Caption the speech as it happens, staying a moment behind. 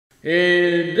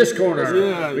In this corner,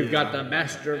 Yeah, we've got the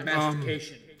master of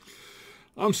mastication.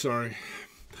 I'm sorry.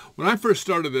 When I first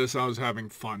started this, I was having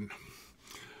fun.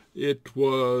 It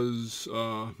was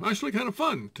actually kind of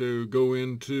fun to go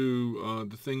into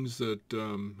the things that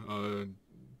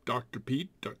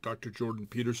Dr. Jordan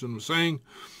Peterson was saying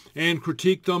and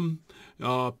critique them,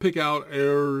 pick out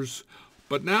errors.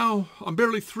 But now I'm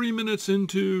barely 3 minutes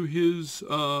into his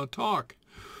talk,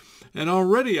 and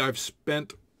already I've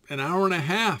spent an hour and a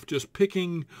half just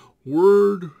picking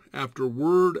word after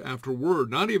word after word,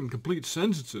 not even complete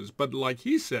sentences, but like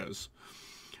he says,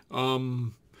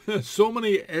 so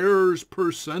many errors per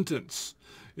sentence.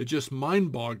 It's just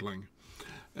mind-boggling,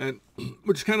 and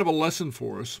which is kind of a lesson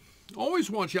for us. Always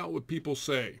watch out what people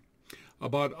say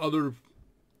about other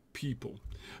people,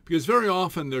 because very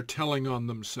often they're telling on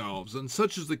themselves, and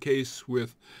such is the case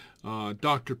with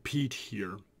Dr. Pete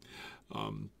here.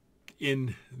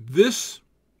 In this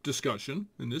discussion,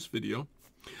 in this video,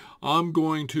 I'm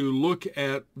going to look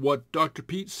at what Dr.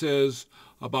 Pete says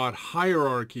about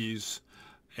hierarchies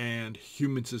and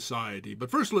human society. But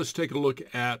first, let's take a look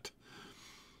at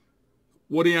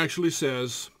what he actually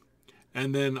says,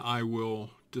 and then I will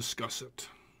discuss it.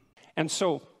 And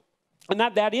so,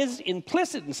 that is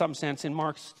implicit in some sense in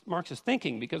Marx's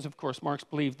thinking, because of course Marx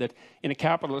believed that in a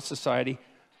capitalist society,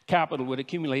 capital would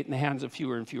accumulate in the hands of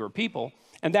fewer and fewer people.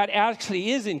 And that actually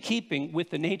is in keeping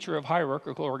with the nature of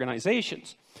hierarchical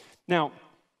organizations. Now,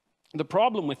 the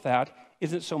problem with that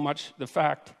isn't so much the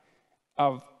fact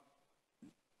of,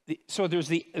 so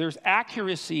there's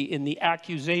accuracy in the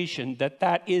accusation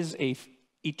that is a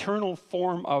eternal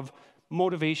form of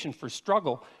motivation for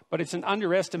struggle, but it's an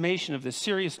underestimation of the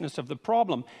seriousness of the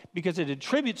problem, because it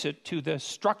attributes it to the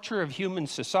structure of human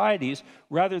societies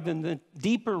rather than the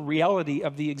deeper reality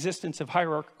of the existence of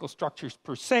hierarchical structures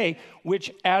per se,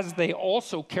 which, as they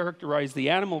also characterize the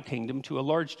animal kingdom to a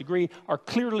large degree, are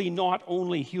clearly not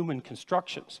only human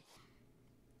constructions.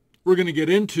 We're going to get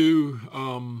into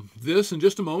this in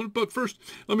just a moment, but first,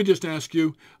 let me just ask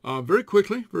you very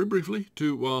quickly, very briefly,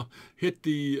 to hit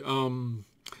the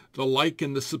like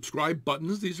and the subscribe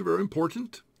buttons. These are very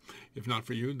important. If not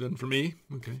for you, then for me.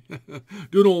 Okay.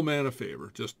 Do an old man a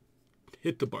favor. Just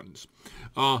hit the buttons.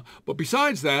 But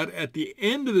besides that, at the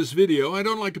end of this video, I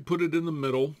don't like to put it in the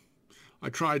middle. I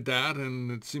tried that,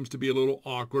 and it seems to be a little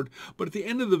awkward. But at the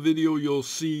end of the video, you'll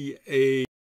see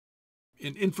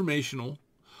an informational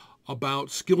about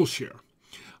Skillshare.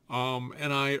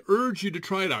 And I urge you to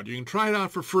try it out. You can try it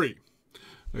out for free,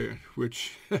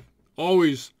 which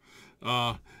always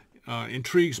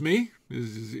intrigues me,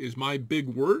 is my big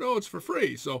word. Oh, it's for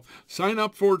free. So sign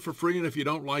up for it for free, and if you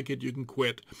don't like it, you can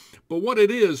quit. But what it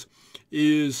is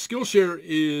Skillshare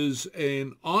is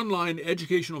an online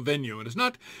educational venue, and it's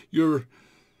not your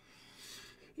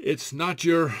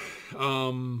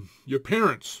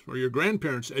parents' or your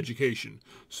grandparents' education.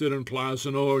 Sit in class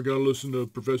and, oh, I got to listen to a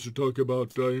professor talk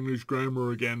about English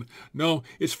grammar again. No,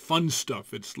 it's fun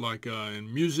stuff. It's like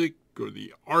in music or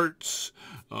the arts,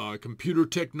 computer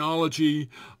technology,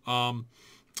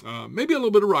 maybe a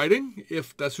little bit of writing,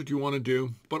 if that's what you want to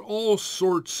do, but all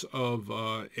sorts of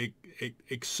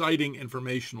exciting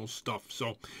informational stuff.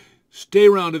 So stay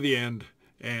around to the end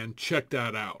and check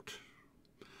that out.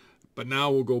 But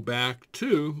now we'll go back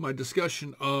to my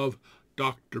discussion of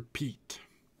Dr. Pete.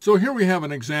 So here we have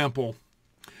an example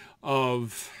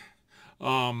of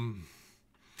one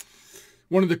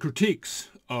of the critiques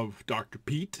of Dr.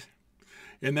 Pete,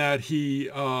 in that he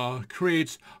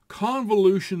creates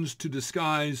convolutions to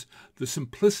disguise the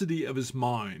simplicity of his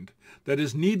mind, that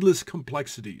is, needless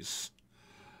complexities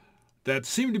that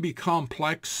seem to be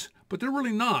complex, but they're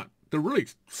really not. They're really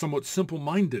somewhat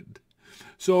simple-minded.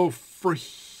 So for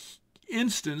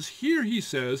instance, here he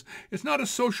says it's not a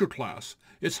social class,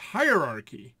 it's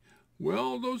hierarchy.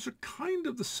 Well, those are kind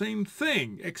of the same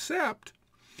thing, except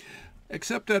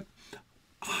that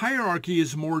hierarchy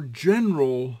is more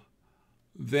general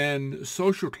than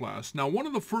social class. Now, one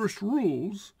of the first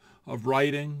rules of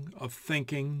writing, of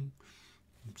thinking,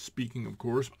 speaking, of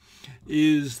course,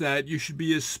 is that you should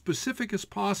be as specific as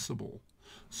possible.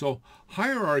 So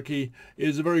hierarchy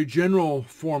is a very general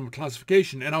form of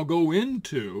classification, and I'll go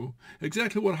into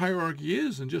exactly what hierarchy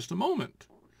is in just a moment.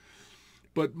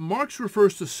 But Marx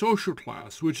refers to social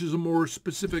class, which is a more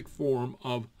specific form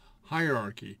of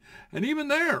hierarchy. And even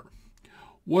there,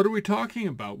 what are we talking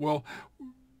about? Well,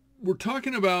 we're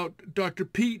talking about Dr.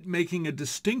 Pete making a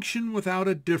distinction without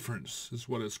a difference, is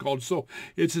what it's called. So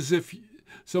it's as if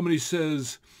somebody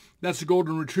says, that's a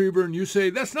golden retriever, and you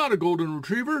say, that's not a golden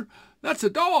retriever, that's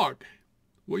a dog.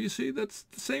 Well, you see, that's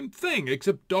the same thing,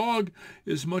 except dog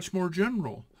is much more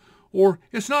general. Or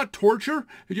it's not torture,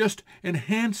 it's just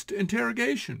enhanced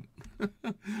interrogation.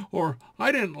 Or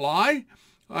I didn't lie,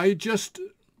 I just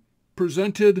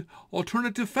presented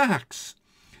alternative facts.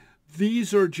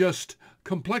 These are just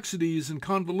complexities and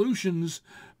convolutions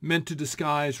meant to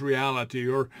disguise reality,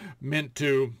 or meant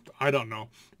to, I don't know,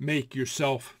 make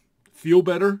yourself feel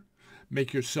better,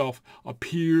 make yourself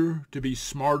appear to be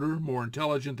smarter, more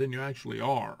intelligent than you actually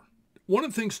are. One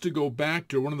of the things to go back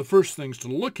to, one of the first things to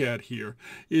look at here,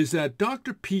 is that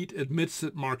Dr. Pete admits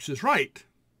that Marx is right.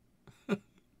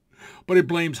 But he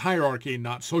blames hierarchy,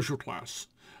 not social class.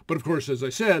 But of course, as I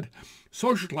said,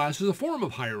 social class is a form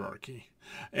of hierarchy.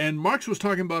 And Marx was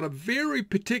talking about a very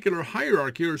particular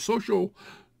hierarchy or social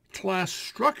class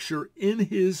structure in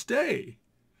his day.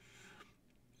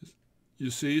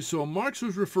 You see, so Marx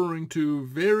was referring to a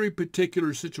very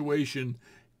particular situation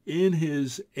in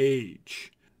his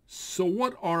age. So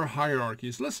what are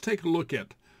hierarchies? Let's take a look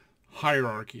at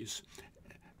hierarchies.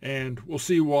 And we'll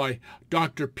see why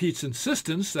Dr. Pete's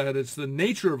insistence that it's the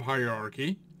nature of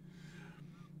hierarchy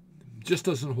just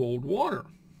doesn't hold water.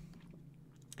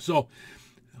 So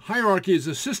hierarchy is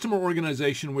a system or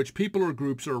organization in which people or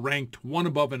groups are ranked one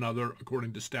above another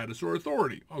according to status or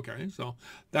authority. Okay, so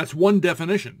that's one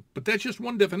definition, but that's just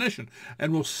one definition.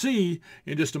 And we'll see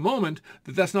in just a moment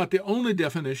that that's not the only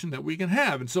definition that we can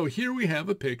have. And so here we have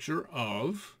a picture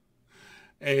of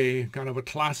a kind of a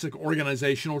classic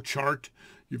organizational chart.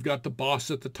 You've got the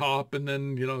boss at the top, and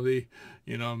then,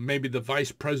 maybe the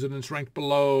vice presidents ranked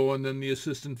below, and then the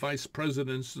assistant vice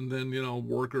presidents, and then,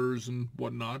 workers and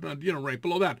whatnot, right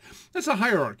below that. That's a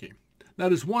hierarchy.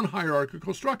 That is one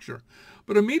hierarchical structure.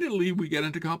 But immediately we get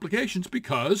into complications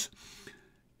because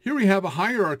here we have a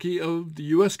hierarchy of the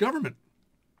U.S. government.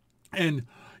 And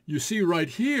you see right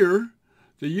here,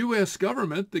 the U.S.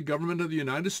 government, the government of the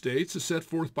United States, is set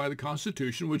forth by the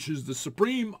Constitution, which is the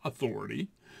supreme authority,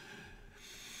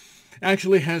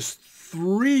 actually has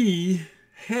 3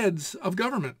 heads of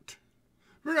government.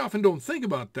 Very often don't think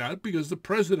about that because the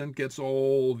president gets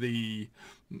all the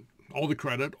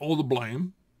credit, all the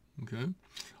blame, okay,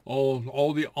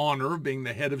 all the honor of being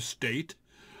the head of state.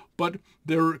 But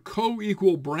they're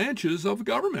co-equal branches of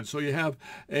government. So you have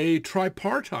a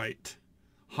tripartite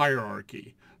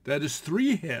hierarchy. That is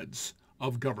 3 heads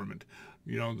of government.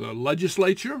 The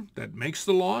legislature that makes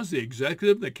the laws, the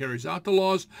executive that carries out the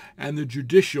laws, and the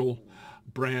judicial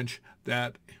branch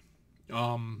that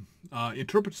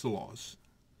interprets the laws.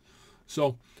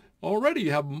 So already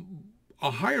you have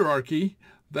a hierarchy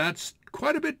that's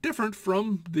quite a bit different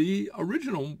from the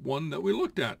original one that we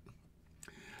looked at.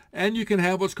 And you can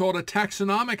have what's called a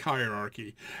taxonomic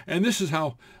hierarchy. And this is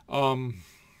how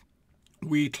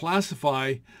we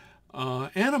classify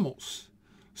animals.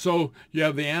 So you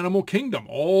have the animal kingdom,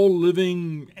 all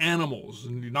living animals,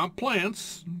 and not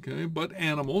plants, okay, but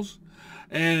animals.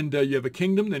 And you have a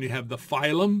kingdom, then you have the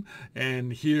phylum,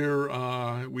 and here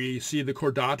we see the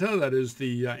chordata, that is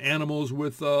the animals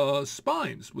with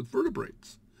spines, with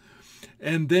vertebrates.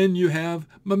 And then you have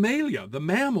mammalia, the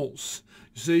mammals.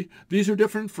 You see, these are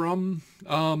different from,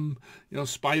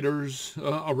 spiders,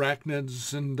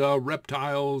 arachnids, and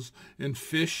reptiles, and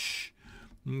fish.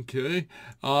 Okay,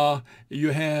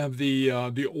 you have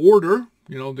the order,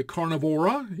 the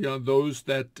carnivora, those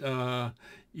that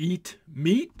eat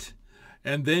meat.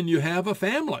 And then you have a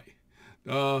family,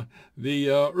 the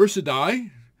Ursidae,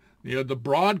 the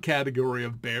broad category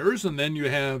of bears, and then you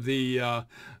have the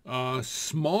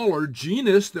smaller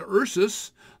genus, the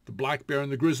Ursus, the black bear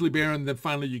and the grizzly bear, and then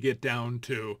finally you get down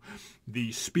to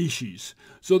the species.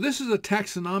 So this is a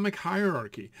taxonomic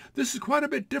hierarchy. This is quite a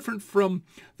bit different from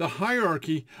the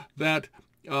hierarchy that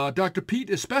Dr.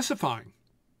 Pete is specifying.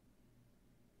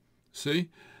 See?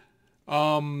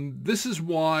 This is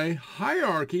why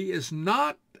hierarchy is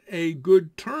not a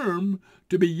good term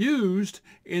to be used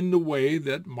in the way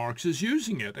that Marx is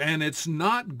using it. And it's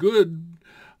not good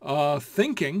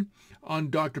thinking on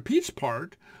Dr. Pete's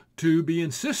part to be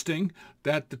insisting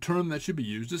that the term that should be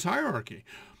used is hierarchy.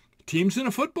 Teams in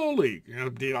a football league,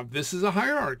 this is a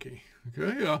hierarchy.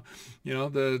 Okay,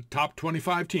 the top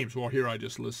 25 teams. Well, here I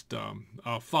just list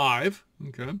 5,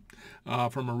 okay,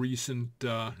 from a recent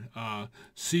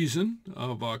season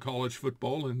of college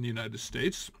football in the United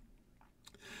States.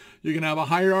 You can have a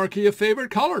hierarchy of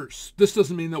favorite colors. This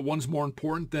doesn't mean that one's more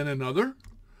important than another.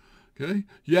 Okay,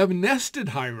 you have nested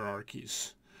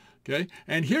hierarchies. Okay,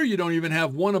 and here you don't even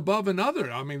have one above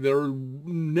another. I mean, they're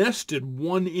nested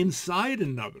one inside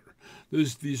another.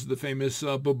 These are the famous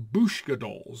babushka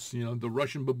dolls, the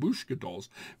Russian babushka dolls.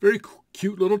 Very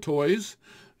cute little toys,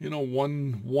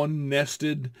 one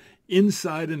nested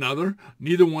inside another.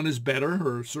 Neither one is better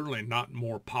or certainly not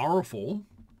more powerful.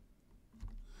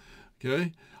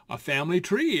 Okay, a family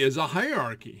tree is a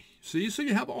hierarchy. See, so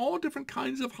you have all different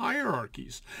kinds of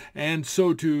hierarchies. And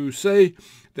so to say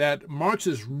that Marx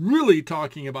is really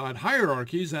talking about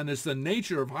hierarchies and it's the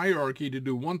nature of hierarchy to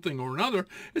do one thing or another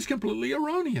is completely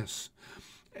erroneous.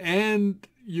 And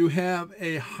you have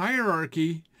a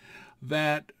hierarchy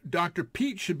that Dr.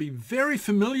 Pete should be very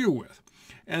familiar with.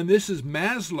 And this is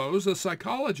Maslow's, a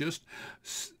psychologist,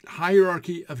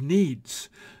 hierarchy of needs.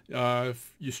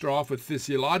 You start off with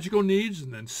physiological needs,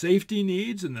 and then safety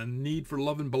needs, and then need for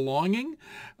love and belonging,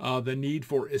 the need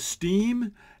for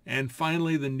esteem, and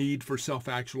finally the need for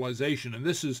self-actualization. And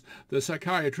this is the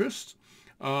psychiatrist,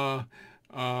 Maslow,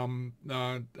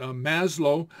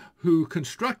 who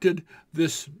constructed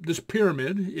this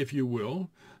pyramid, if you will,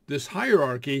 this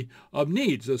hierarchy of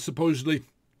needs. Supposedly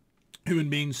human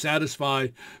beings satisfy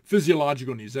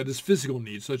physiological needs, that is physical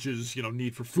needs, such as,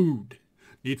 need for food,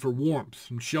 need for warmth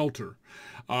and shelter.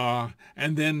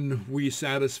 And then we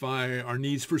satisfy our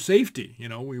needs for safety.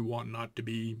 We want not to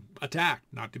be attacked,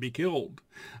 not to be killed.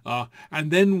 And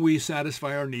then we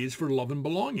satisfy our needs for love and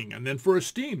belonging. And then for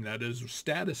esteem, that is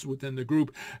status within the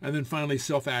group. And then finally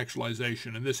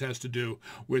self-actualization. And this has to do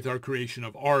with our creation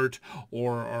of art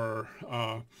or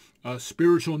our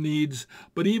spiritual needs.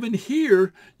 But even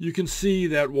here, you can see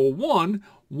that, well,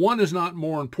 one is not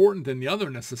more important than the other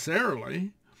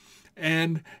necessarily.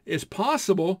 And it's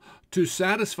possible to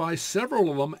satisfy several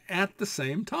of them at the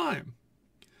same time.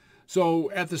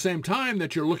 So at the same time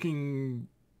that you're looking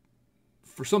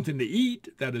for something to eat,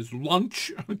 that is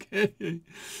lunch, okay,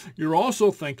 you're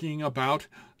also thinking about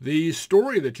the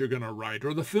story that you're going to write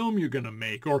or the film you're going to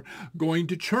make or going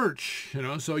to church,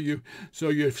 so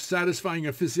you're satisfying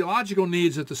your physiological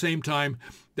needs at the same time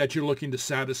that you're looking to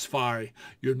satisfy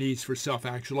your needs for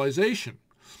self-actualization.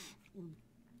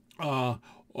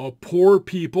 Poor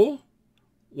people,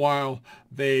 while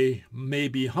they may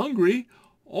be hungry,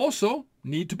 also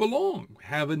need to belong,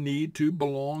 have a need to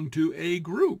belong to a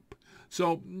group.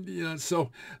 So,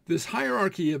 so this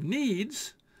hierarchy of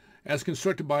needs, as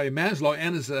constructed by Maslow,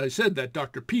 and as I said, that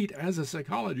Dr. Pete, as a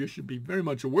psychologist, should be very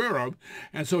much aware of,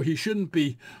 and so he shouldn't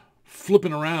be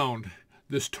flipping around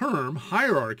this term,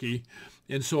 hierarchy,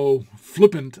 in so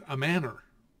flippant a manner.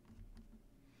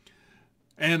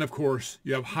 And of course,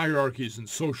 you have hierarchies in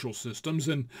social systems,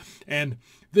 and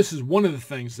this is one of the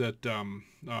things that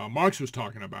Marx was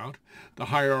talking about, the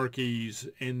hierarchies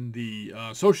in the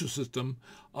social system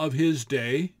of his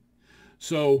day.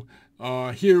 So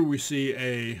here we see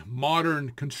a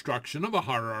modern construction of a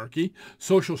hierarchy,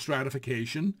 social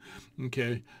stratification.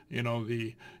 Okay,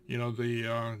 the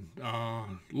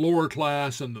lower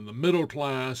class, and then the middle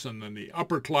class, and then the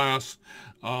upper class.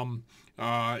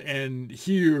 And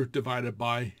here divided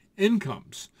by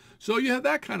incomes. So you have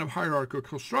that kind of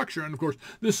hierarchical structure. And of course,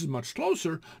 this is much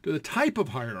closer to the type of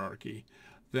hierarchy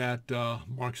that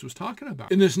Marx was talking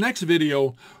about. In this next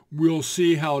video, we'll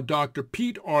see how Dr.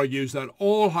 Pete argues that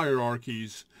all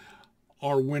hierarchies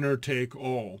are winner take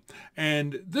all.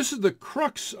 And this is the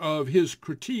crux of his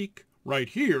critique right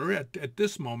here at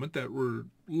this moment that we're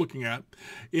looking at,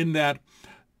 in that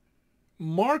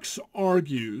Marx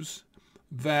argues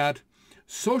that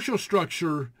social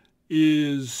structure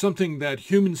is something that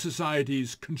human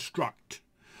societies construct.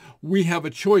 We have a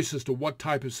choice as to what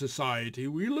type of society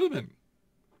we live in.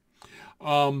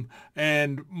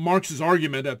 And Marx's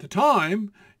argument at the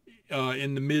time,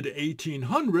 in the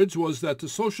mid-1800s, was that the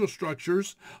social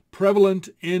structures prevalent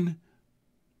in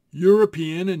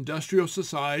European industrial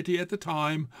society at the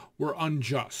time were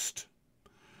unjust,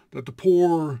 that the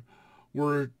poor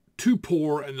were too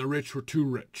poor and the rich were too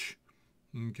rich.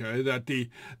 Okay, that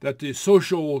the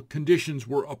social conditions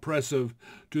were oppressive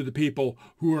to the people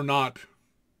who are not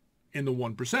in the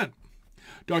 1%.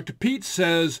 Dr. Pete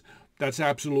says that's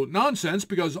absolute nonsense,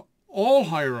 because all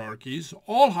hierarchies,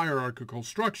 all hierarchical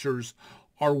structures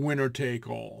are winner take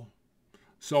all.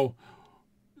 So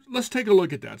let's take a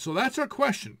look at that. So that's our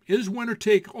question. Is winner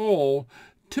take all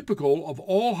typical of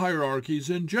all hierarchies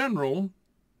in general,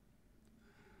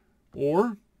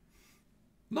 or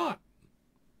not?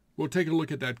 We'll take a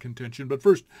look at that contention, but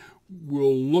first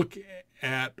we'll look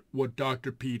at what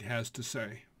Dr. Pete has to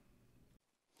say.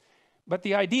 But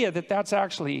the idea that that's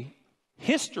actually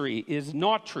history is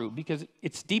not true, because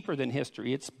it's deeper than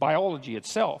history. It's biology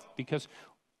itself, because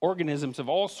organisms of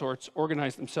all sorts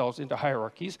organize themselves into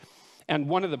hierarchies. And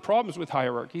one of the problems with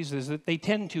hierarchies is that they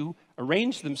tend to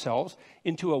arrange themselves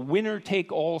into a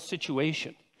winner-take-all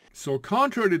situation. So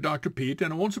contrary to Dr. Pete,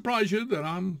 and it won't surprise you that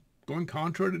I'm going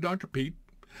contrary to Dr. Pete,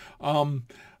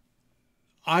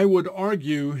 I would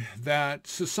argue that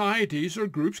societies or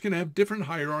groups can have different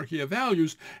hierarchy of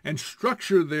values and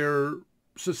structure their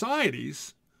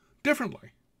societies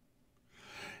differently.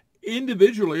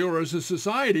 Individually or as a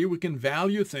society, we can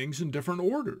value things in different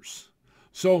orders.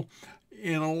 So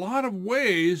in a lot of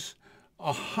ways,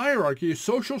 a hierarchy, a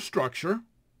social structure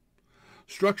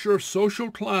of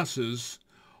social classes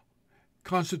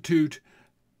constitute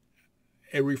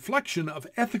a reflection of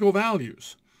ethical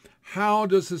values. How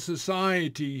does a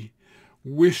society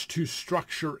wish to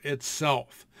structure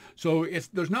itself? So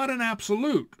there's not an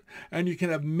absolute, and you can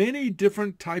have many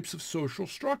different types of social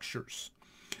structures.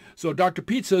 So Dr.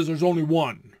 Pete says there's only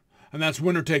one, and that's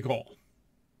winner take all.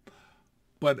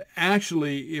 But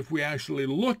actually, if we actually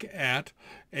look at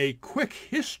a quick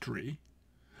history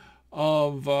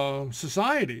of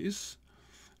societies,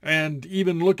 and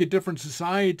even look at different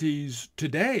societies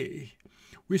today,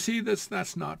 we see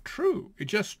that's not true.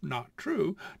 It's just not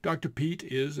true. Dr. Pete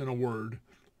is, in a word,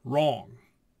 wrong.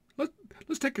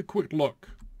 Let's take a quick look.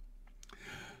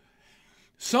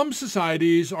 Some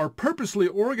societies are purposely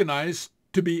organized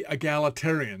to be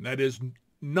egalitarian, that is,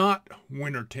 not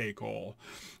winner-take-all.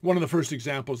 One of the first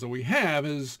examples that we have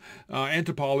is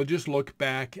anthropologists look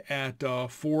back at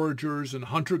foragers and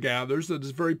hunter-gatherers, that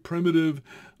is very primitive,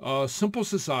 simple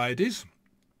societies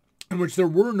in which there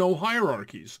were no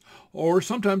hierarchies, or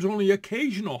sometimes only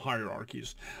occasional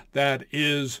hierarchies. That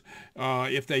is,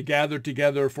 if they gathered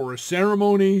together for a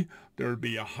ceremony, there would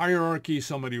be a hierarchy.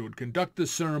 Somebody would conduct the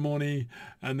ceremony,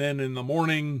 and then in the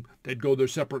morning, they'd go their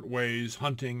separate ways,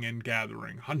 hunting and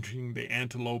gathering, hunting the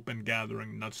antelope and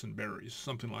gathering nuts and berries,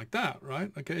 something like that,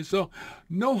 right? Okay, so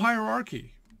no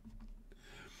hierarchy.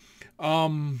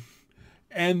 And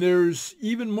there's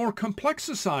even more complex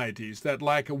societies that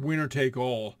lack a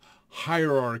winner-take-all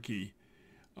hierarchy,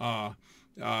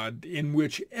 in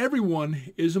which everyone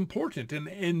is important. And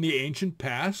in the ancient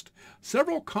past,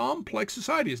 several complex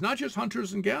societies, not just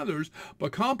hunters and gatherers,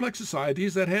 but complex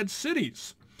societies that had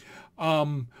cities,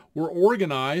 were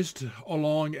organized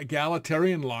along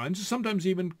egalitarian lines, sometimes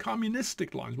even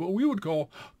communistic lines, what we would call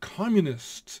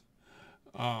communist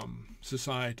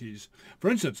societies. For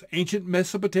instance, ancient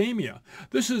Mesopotamia.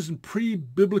 This is in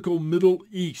pre-biblical Middle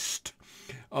East.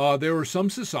 There were some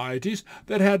societies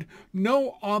that had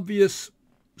no obvious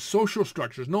social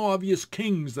structures, no obvious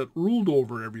kings that ruled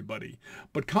over everybody,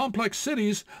 but complex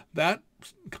cities that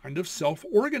kind of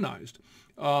self-organized.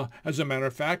 As a matter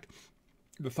of fact,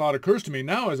 the thought occurs to me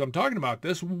now as I'm talking about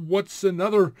this, what's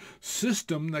another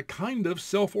system that kind of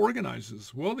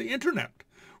self-organizes? Well, the internet.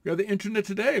 We have the internet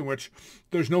today, in which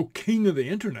there's no king of the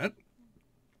internet,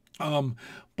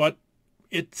 but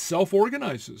it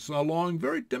self-organizes along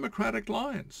very democratic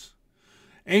lines.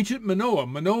 Ancient Manoa.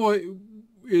 Manoa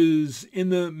is in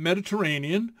the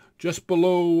Mediterranean, just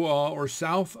below or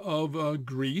south of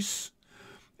Greece,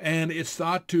 and it's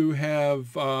thought to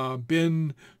have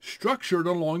been structured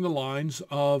along the lines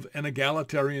of an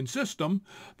egalitarian system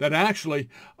that actually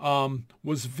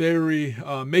was very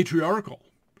matriarchal.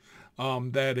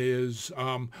 That is,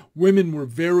 women were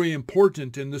very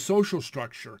important in the social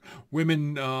structure.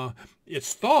 Women,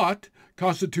 it's thought,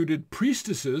 constituted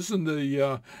priestesses, and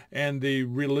the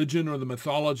religion or the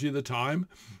mythology of the time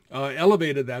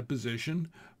elevated that position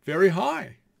very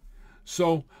high.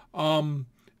 So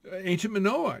ancient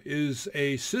Manoa is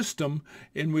a system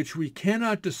in which we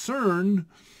cannot discern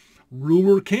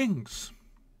ruler kings.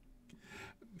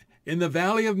 In the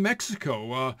Valley of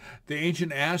Mexico, the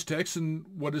ancient Aztecs in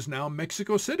what is now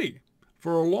Mexico City,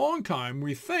 for a long time,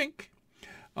 we think,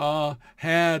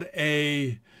 had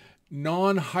a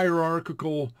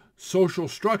non-hierarchical social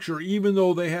structure, even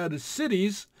though they had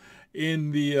cities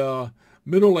in the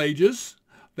Middle Ages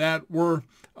that were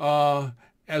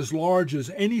as large as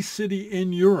any city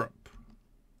in Europe.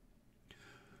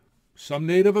 Some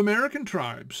Native American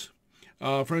tribes,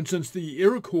 for instance, the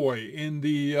Iroquois in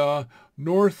the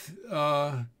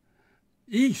northeast,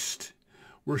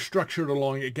 were structured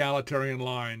along egalitarian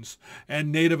lines,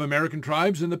 and Native American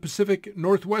tribes in the Pacific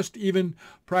Northwest even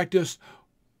practiced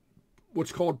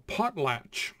what's called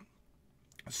potlatch.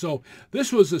 So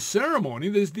this was a ceremony.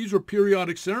 These were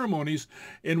periodic ceremonies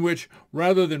in which,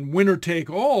 rather than winner take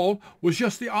all, was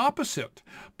just the opposite,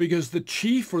 because the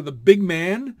chief or the big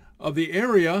man of the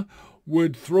area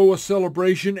would throw a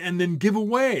celebration and then give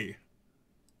away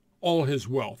all his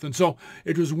wealth. And so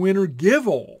it was winner give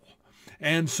all.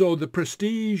 And so the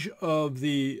prestige of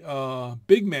the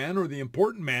big man or the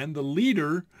important man, the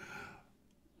leader,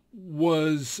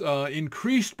 was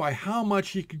increased by how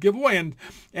much he could give away.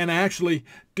 And actually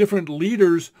different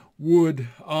leaders would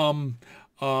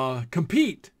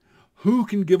compete. Who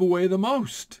can give away the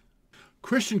most?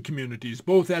 Christian communities,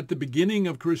 both at the beginning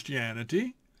of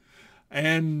Christianity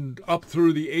and up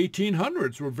through the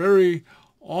 1800s, were very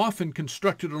often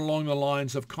constructed along the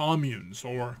lines of communes,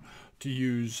 or to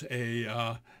use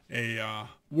a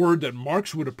word that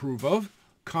Marx would approve of,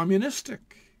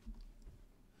 communistic.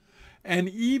 And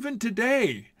even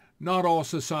today, not all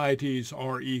societies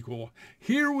are equal.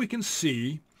 Here we can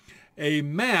see a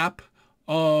map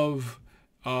of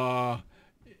an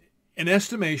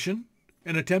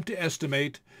attempt to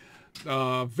estimate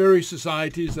various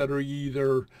societies that are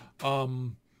either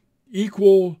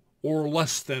equal or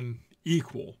less than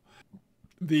equal.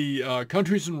 The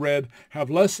countries in red have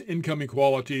less income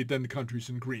equality than the countries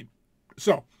in green.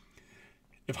 So,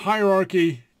 if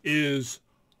hierarchy is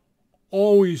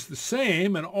always the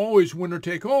same and always winner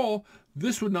take all,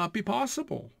 this would not be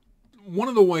possible. One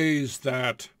of the ways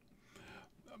that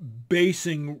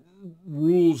basing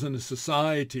rules in a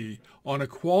society on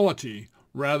equality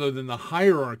rather than the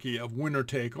hierarchy of winner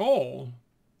take all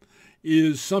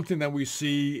is something that we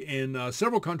see in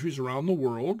several countries around the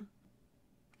world.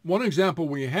 One example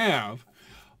we have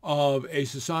of a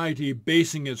society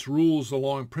basing its rules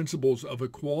along principles of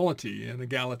equality and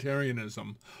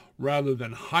egalitarianism rather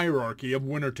than hierarchy of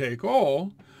winner take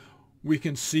all, we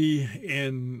can see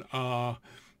in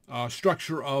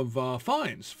structure of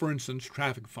fines, for instance,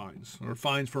 traffic fines or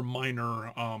fines for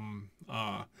minor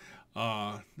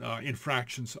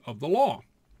infractions of the law.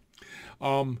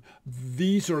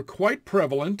 These are quite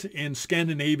prevalent in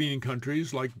Scandinavian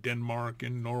countries like Denmark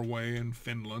and Norway and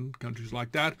Finland, countries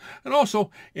like that, and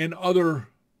also in other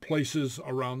places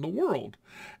around the world.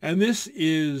 And this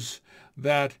is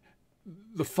that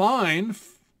the fine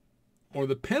or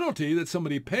the penalty that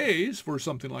somebody pays for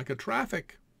something like a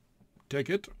traffic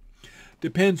ticket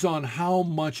depends on how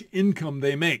much income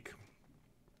they make.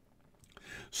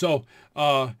 So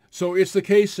it's the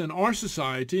case in our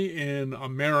society, in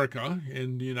America,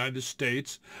 in the United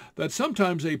States, that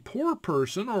sometimes a poor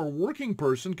person or a working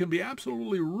person can be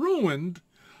absolutely ruined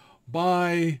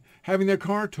by having their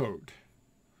car towed.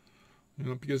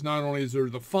 Because not only is there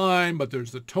the fine, but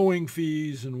there's the towing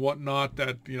fees and whatnot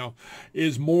that,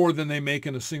 is more than they make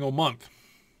in a single month.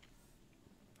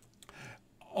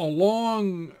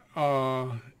 Along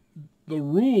the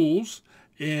rules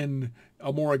in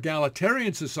a more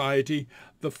egalitarian society,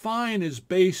 the fine is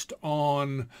based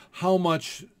on how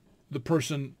much the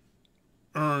person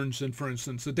earns in, for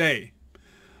instance, a day.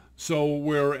 So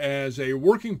whereas a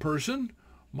working person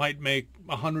might make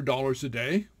 $100 a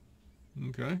day,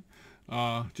 okay,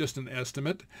 just an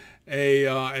estimate,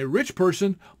 a rich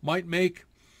person might make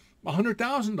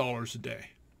 $100,000 a day.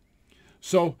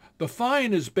 So the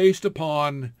fine is based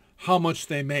upon how much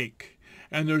they make.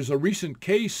 And there's a recent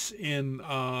case in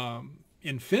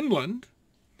Finland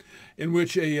in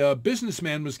which a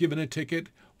businessman was given a ticket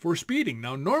for speeding.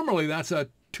 Now, normally that's a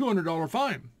 $200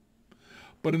 fine.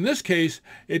 But in this case,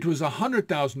 it was a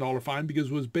 $100,000 fine because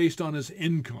it was based on his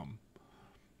income.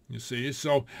 You see,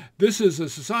 so this is a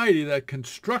society that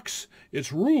constructs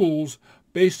its rules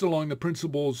based along the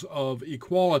principles of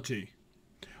equality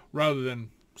rather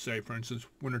than, say, for instance,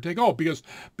 winner take all. Because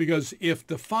if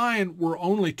the fine were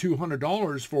only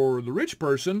 $200 for the rich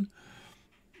person,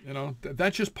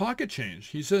 that's just pocket change.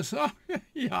 He says, oh,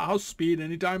 yeah, I'll speed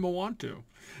anytime I want to.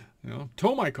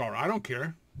 Tow my car, I don't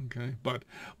care. Okay, but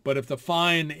if the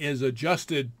fine is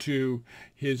adjusted to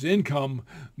his income,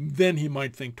 then he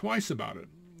might think twice about it.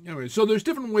 Anyway, so there's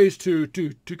different ways to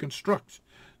construct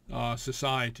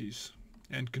societies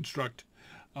and construct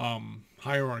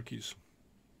hierarchies.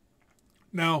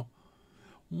 Now,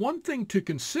 one thing to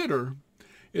consider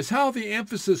is how the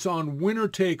emphasis on winner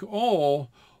take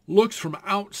all looks from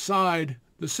outside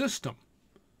the system.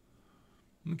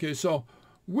 Okay, so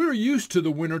we're used to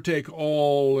the winner take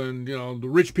all, and the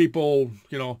rich people,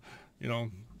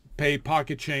 pay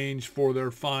pocket change for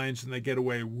their fines and they get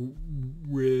away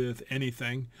with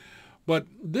anything. But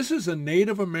this is a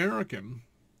Native American,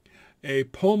 a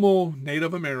Pomo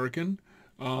Native American.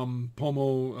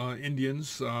 Pomo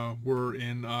Indians were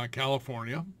in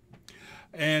California,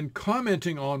 and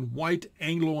commenting on white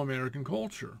Anglo-American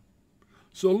culture.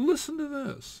 So listen to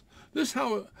this. This is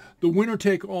how the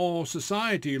winner-take-all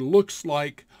society looks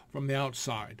like from the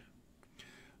outside.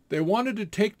 They wanted to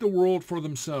take the world for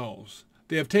themselves.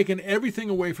 They have taken everything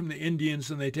away from the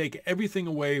Indians, and they take everything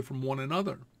away from one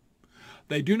another.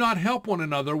 They do not help one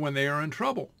another when they are in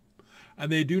trouble,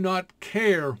 and they do not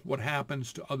care what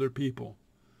happens to other people.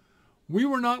 We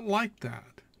were not like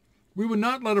that. We would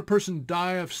not let a person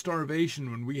die of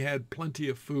starvation when we had plenty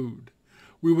of food.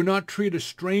 We would not treat a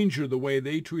stranger the way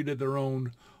they treated their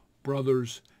own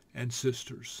brothers and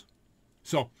sisters.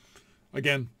 So,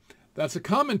 again, that's a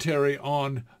commentary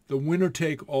on the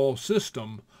winner-take-all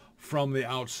system from the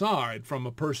outside, from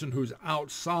a person who's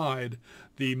outside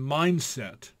the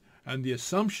mindset and the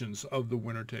assumptions of the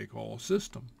winner-take-all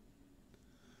system.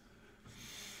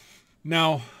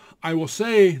 Now, I will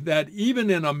say that even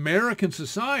in American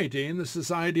society, in the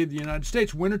society of the United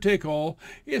States, winner-take-all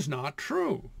is not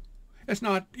true. It's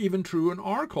not even true in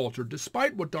our culture,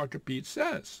 despite what Dr. Pete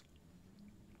says.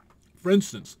 For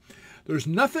instance, there's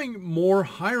nothing more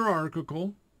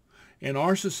hierarchical in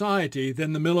our society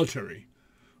than the military,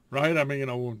 right? I mean,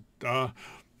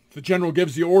 the general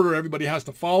gives the order, everybody has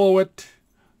to follow it,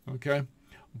 okay?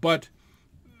 But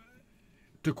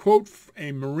to quote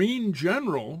a Marine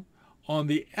general on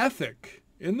the ethic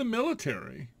in the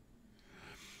military,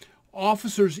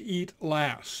 officers eat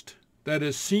last. That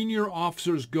is, senior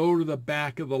officers go to the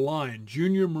back of the line.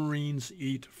 Junior Marines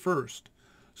eat first.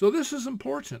 So this is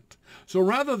important. So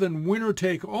rather than winner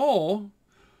take all,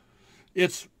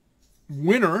 it's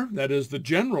winner, that is the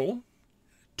general,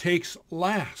 takes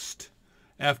last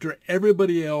after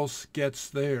everybody else gets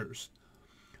theirs.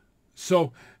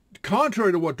 So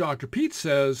contrary to what Dr. Pete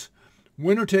says,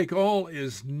 winner take all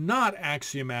is not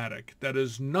axiomatic. That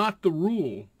is not the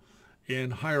rule in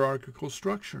hierarchical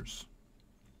structures.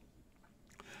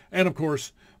 And of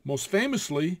course, most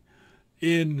famously,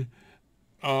 in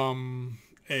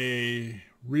a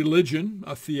religion,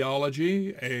 a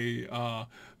theology, a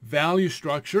value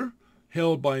structure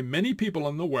held by many people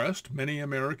in the West, many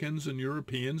Americans and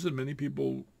Europeans and many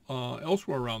people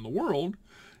elsewhere around the world,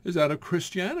 is that of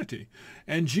Christianity.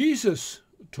 And Jesus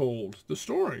told the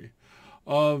story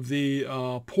of the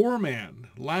poor man.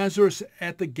 Lazarus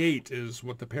at the gate is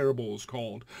what the parable is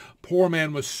called. Poor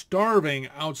man was starving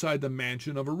outside the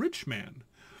mansion of a rich man.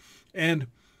 And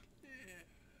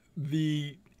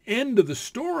the end of the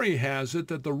story has it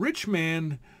that the rich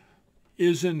man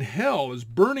is in hell, is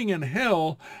burning in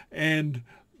hell, and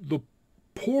the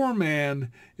poor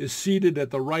man is seated at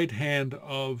the right hand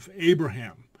of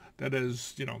Abraham. That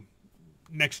is,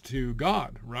 next to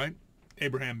God, right?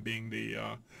 Abraham being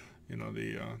the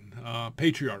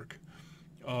patriarch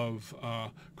of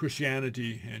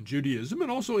Christianity and Judaism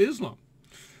and also Islam.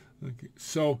 Okay.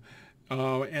 So,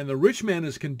 and the rich man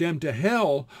is condemned to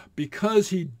hell because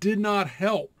he did not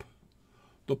help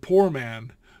the poor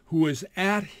man who is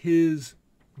at his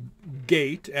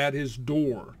gate, at his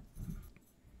door,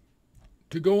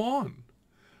 to go on.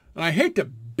 And I hate to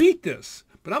beat this,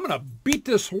 but I'm going to beat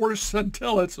this horse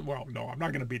until it's, well, no, I'm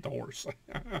not going to beat the horse.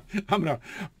 I'm going to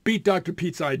beat Dr.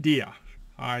 Pete's idea.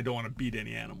 I don't want to beat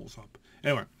any animals up.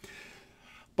 Anyway,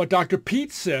 but Dr.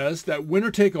 Pete says that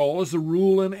winner take all is the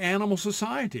rule in animal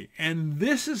society. And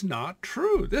this is not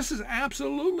true. This is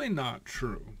absolutely not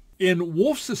true. In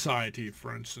wolf society,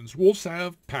 for instance, wolves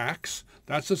have packs.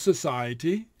 That's a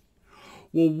society.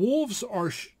 Well, wolves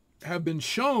have been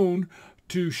shown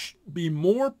to be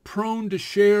more prone to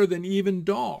share than even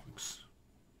dogs.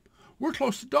 We're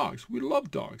close to dogs. We love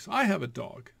dogs. I have a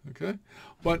dog, okay?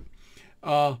 But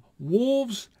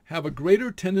wolves have a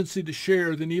greater tendency to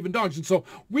share than even dogs. And so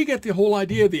we get the whole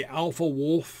idea of the alpha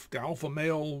wolf, the alpha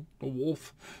male, the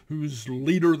wolf who's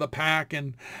leader of the pack.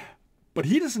 But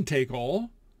he doesn't take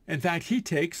all. In fact, he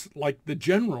takes, like the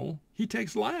general, he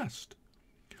takes last.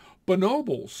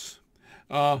 Bonobos,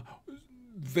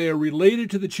 they're related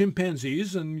to the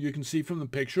chimpanzees, and you can see from the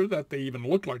picture that they even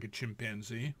look like a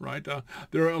chimpanzee, right?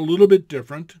 They're a little bit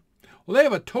different. Well, they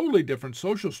have a totally different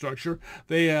social structure.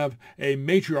 They have a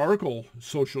matriarchal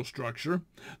social structure.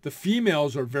 The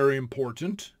females are very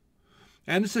important,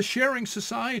 and it's a sharing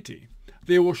society.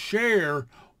 They will share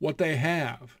what they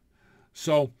have.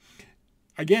 So,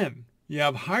 again, you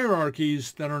have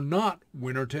hierarchies that are not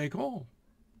winner-take-all.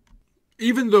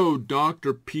 Even though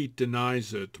Dr. Pete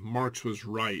denies it, Marx was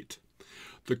right.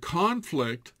 The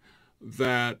conflict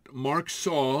that Marx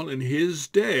saw in his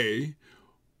day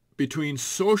between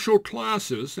social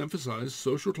classes, emphasize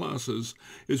social classes,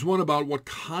 is one about what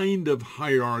kind of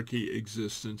hierarchy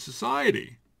exists in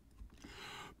society.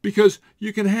 Because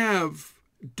you can have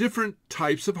different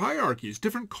types of hierarchies.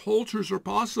 Different cultures are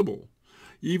possible,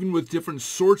 even with different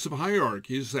sorts of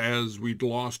hierarchies, as we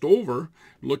glossed over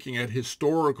looking at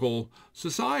historical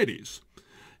societies.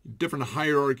 Different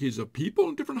hierarchies of people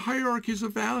and different hierarchies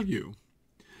of value.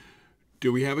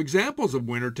 Do we have examples of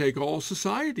winner-take-all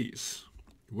societies?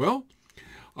 Well,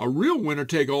 a real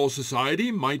winner-take-all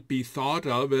society might be thought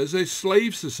of as a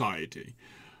slave society.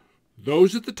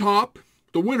 Those at the top,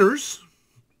 the winners,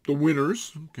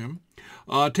 okay,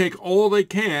 take all they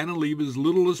can and leave as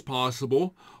little as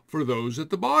possible for those at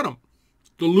the bottom,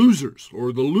 the losers,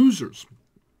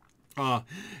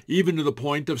 even to the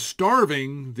point of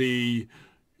starving the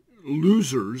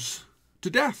losers to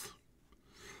death.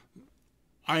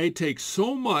 I take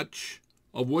so much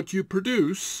of what you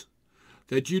produce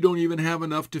that you don't even have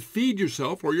enough to feed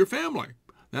yourself or your family.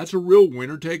 That's a real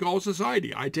winner-take-all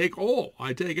society. I take all.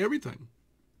 I take everything.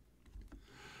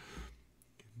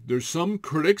 There's some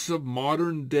critics of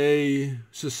modern-day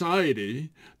society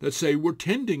that say we're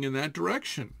tending in that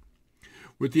direction.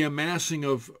 With the amassing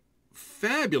of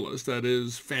fabulous, that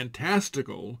is,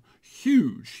 fantastical,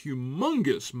 huge,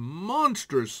 humongous,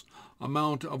 monstrous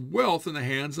amount of wealth in the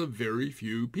hands of very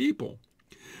few people.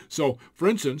 So, for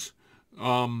instance,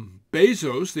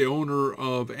 Bezos, the owner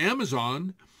of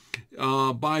Amazon,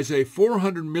 buys a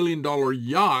 $400 million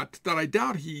yacht that I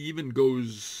doubt he even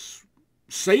goes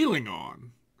sailing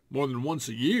on more than once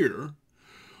a year,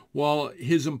 while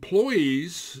his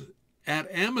employees at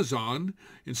Amazon,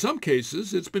 in some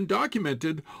cases, it's been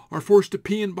documented, are forced to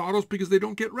pee in bottles because they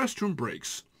don't get restroom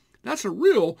breaks. That's a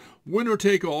real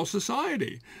winner-take-all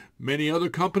society. Many other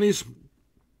companies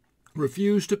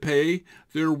refuse to pay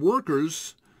their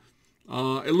workers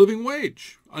a living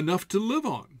wage, enough to live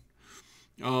on.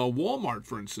 Walmart,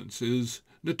 for instance, is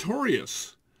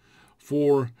notorious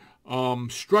for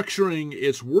structuring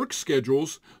its work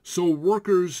schedules so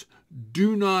workers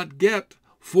do not get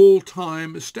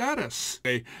full-time status.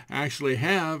 They actually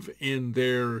have in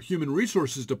their human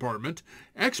resources department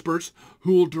experts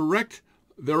who will direct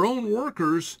their own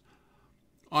workers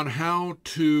on how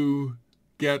to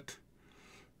get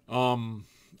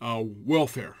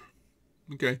welfare.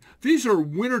 Okay, these are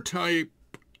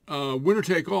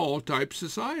winner-take-all type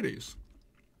societies.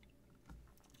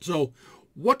 So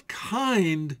what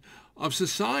kind of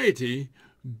society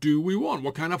do we want?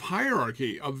 What kind of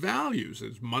hierarchy of values?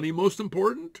 Is money most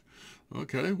important?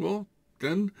 Okay, well,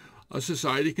 then a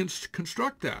society can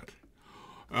construct that.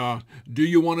 Do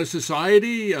you want a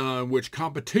society in which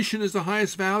competition is the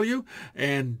highest value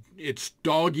and it's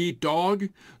dog eat dog,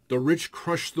 the rich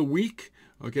crush the weak,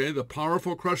 okay, the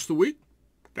powerful crush the weak?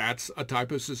 That's a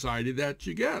type of society that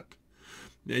you get.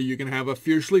 Now, you can have a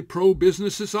fiercely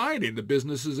pro-business society. The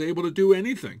business is able to do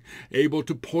anything, able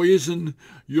to poison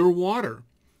your water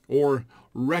or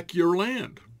wreck your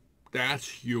land.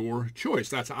 That's your choice.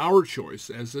 That's our choice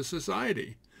as a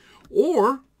society.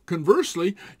 Or,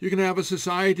 conversely, you can have a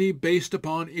society based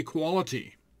upon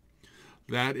equality.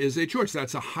 That is a choice.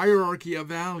 That's a hierarchy of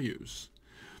values.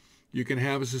 You can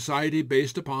have a society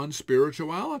based upon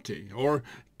spirituality, or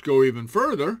go even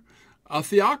further, a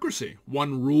theocracy,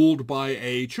 one ruled by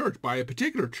a church, by a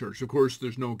particular church. Of course,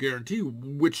 there's no guarantee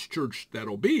which church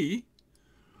that'll be,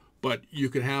 but you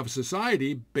can have a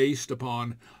society based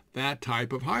upon that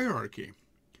type of hierarchy.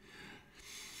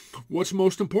 What's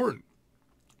most important?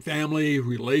 Family,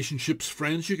 relationships,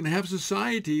 friends. You can have a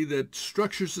society that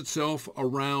structures itself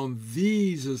around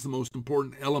these as the most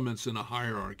important elements in a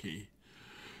hierarchy.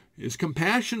 Is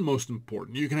compassion most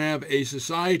important? You can have a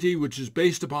society which is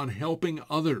based upon helping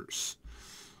others.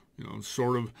 You know,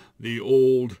 sort of the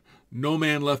old no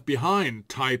man left behind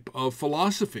type of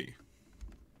philosophy.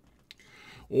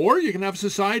 Or you can have a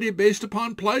society based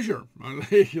upon pleasure.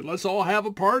 Let's all have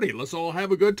a party. Let's all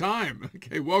have a good time.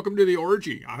 Okay, welcome to the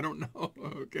orgy. I don't know.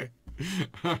 Okay.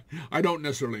 I don't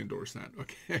necessarily endorse that.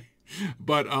 Okay.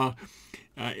 But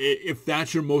if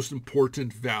that's your most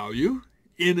important value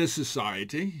in a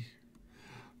society,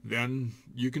 then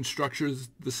you can structure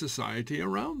the society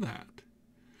around that.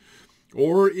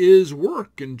 Or is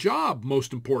work and job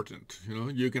most important? You know,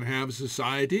 you can have a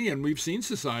society, and we've seen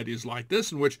societies like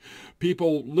this, in which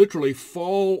people literally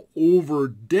fall over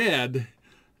dead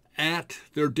at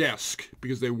their desk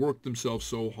because they work themselves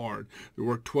so hard. They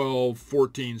work 12,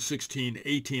 14, 16,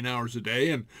 18 hours a day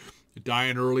and die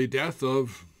an early death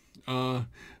of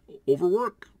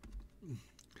overwork.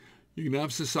 You can have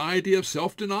a society of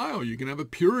self-denial. You can have a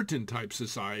Puritan-type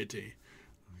society.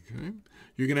 Okay?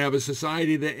 You can have a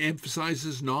society that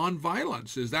emphasizes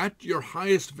nonviolence. Is that your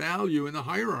highest value in the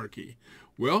hierarchy?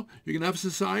 Well, you can have a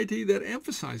society that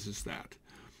emphasizes that,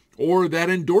 or that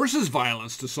endorses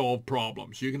violence to solve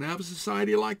problems. You can have a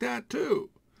society like that too.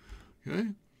 Okay?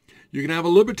 You can have a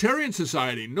libertarian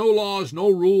society. No laws, no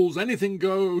rules, anything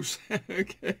goes.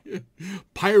 Okay?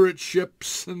 Pirate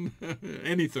ships and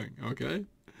anything. Okay?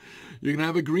 You can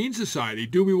have a green society.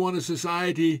 Do we want a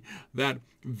society that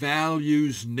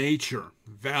values nature,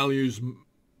 values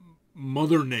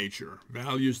Mother Nature,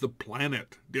 values the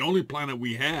planet, the only planet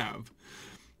we have,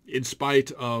 in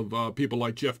spite of people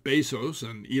like Jeff Bezos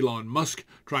and Elon Musk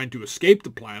trying to escape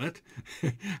the planet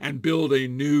and build a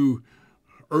new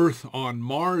Earth on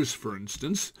Mars, for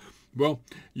instance? Well,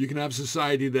 you can have a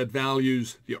society that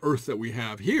values the Earth that we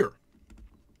have here.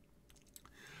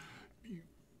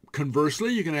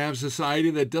 Conversely, you can have a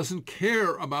society that doesn't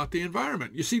care about the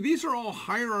environment. You see, these are all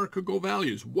hierarchical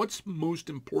values. What's most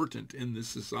important in this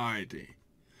society?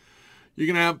 You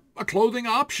can have a clothing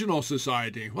optional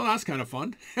society. Well, that's kind of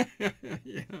fun.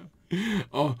 Yeah.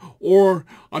 Or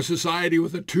a society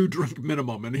with a 2-drink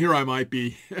minimum. And here I might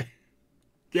be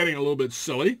getting a little bit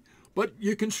silly, but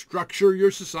you can structure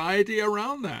your society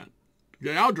around that.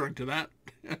 Okay, I'll drink to that.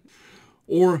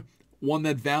 Or one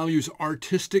that values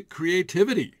artistic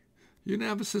creativity. You can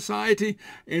have a society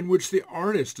in which the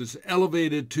artist is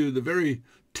elevated to the very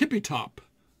tippy top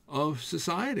of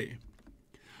society.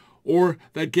 Or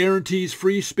that guarantees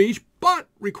free speech, but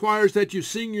requires that you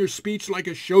sing your speech like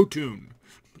a show tune.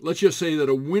 Let's just say that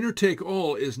a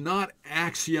winner-take-all is not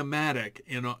axiomatic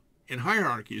in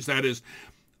hierarchies, that is,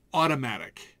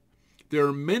 automatic. There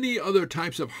are many other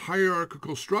types of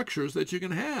hierarchical structures that you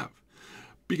can have,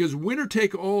 because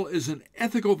winner-take-all is an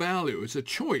ethical value. It's a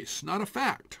choice, not a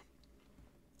fact,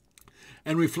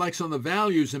 and reflects on the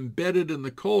values embedded in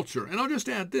the culture. And I'll just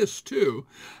add this, too,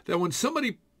 that when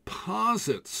somebody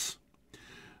posits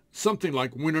something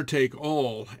like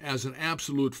winner-take-all as an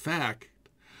absolute fact,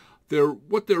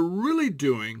 what they're really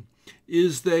doing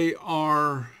is they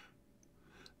are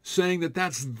saying that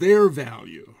that's their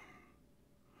value.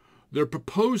 They're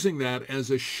proposing that as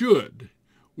a should,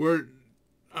 where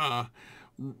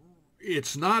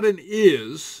it's not an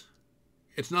is,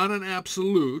 it's not an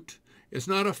absolute, it's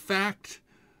not a fact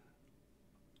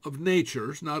of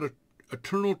nature, it's not an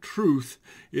eternal truth,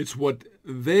 it's what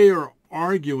they are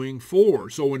arguing for.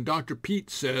 So when Dr. Pete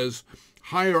says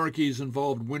hierarchies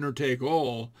involve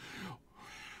winner-take-all,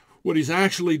 what he's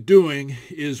actually doing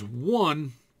is,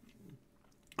 one,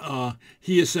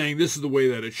 he is saying this is the way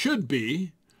that it should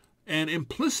be, and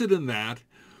implicit in that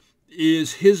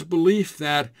is his belief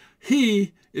that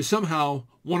he is somehow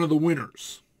one of the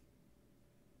winners.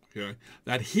 Okay?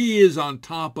 That he is on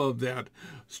top of that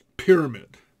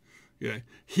pyramid. Okay?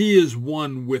 He is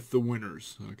one with the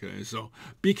winners. Okay? So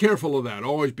be careful of that.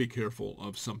 Always be careful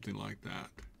of something like that.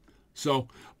 So,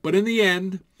 but in the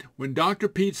end, when Dr.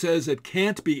 Pete says it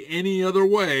can't be any other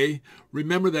way,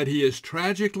 remember that he is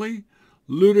tragically,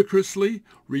 ludicrously,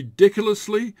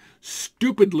 ridiculously,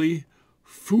 stupidly,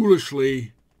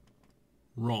 foolishly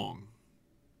wrong.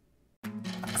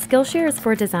 Skillshare is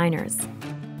for designers,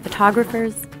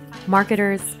 photographers,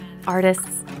 marketers,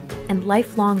 artists, and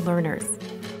lifelong learners.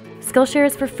 Skillshare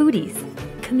is for foodies,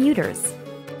 commuters,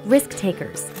 risk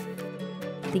takers,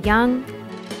 the young,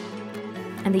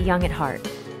 and the young at heart.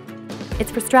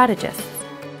 It's for strategists,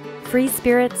 free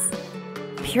spirits,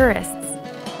 purists,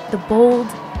 the bold,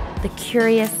 the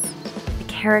curious, the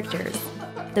characters,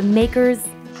 the makers,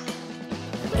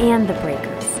 and the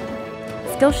breakers.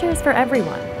 Skillshare is for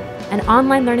everyone, an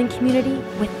online learning community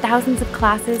with thousands of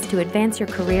classes to advance your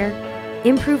career,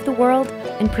 improve the world,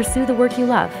 and pursue the work you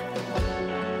love.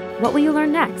 What will you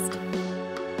learn next?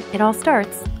 It all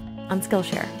starts on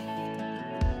Skillshare.